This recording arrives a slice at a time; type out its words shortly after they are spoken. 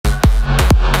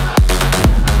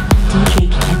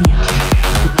SL-DJ-Kania.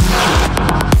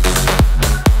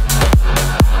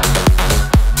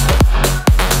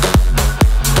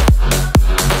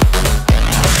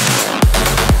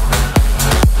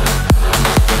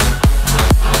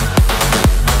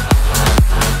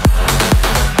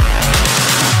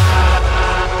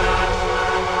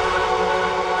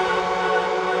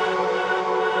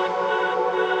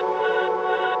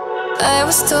 I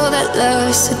was told that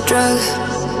love's a drug.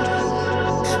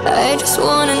 I just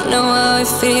wanna know how it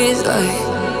feels like.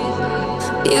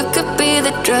 You could be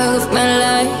the drug of my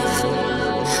life,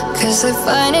 'cause I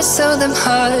find it so damn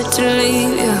hard to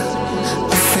leave you.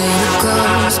 Afraid to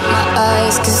close my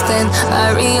eyes, 'cause then I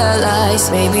realize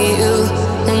maybe you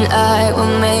and I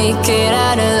will make it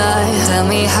out alive. Tell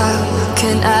me, how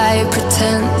can I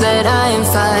pretend that I am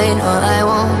fine? All I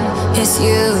want is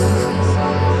you.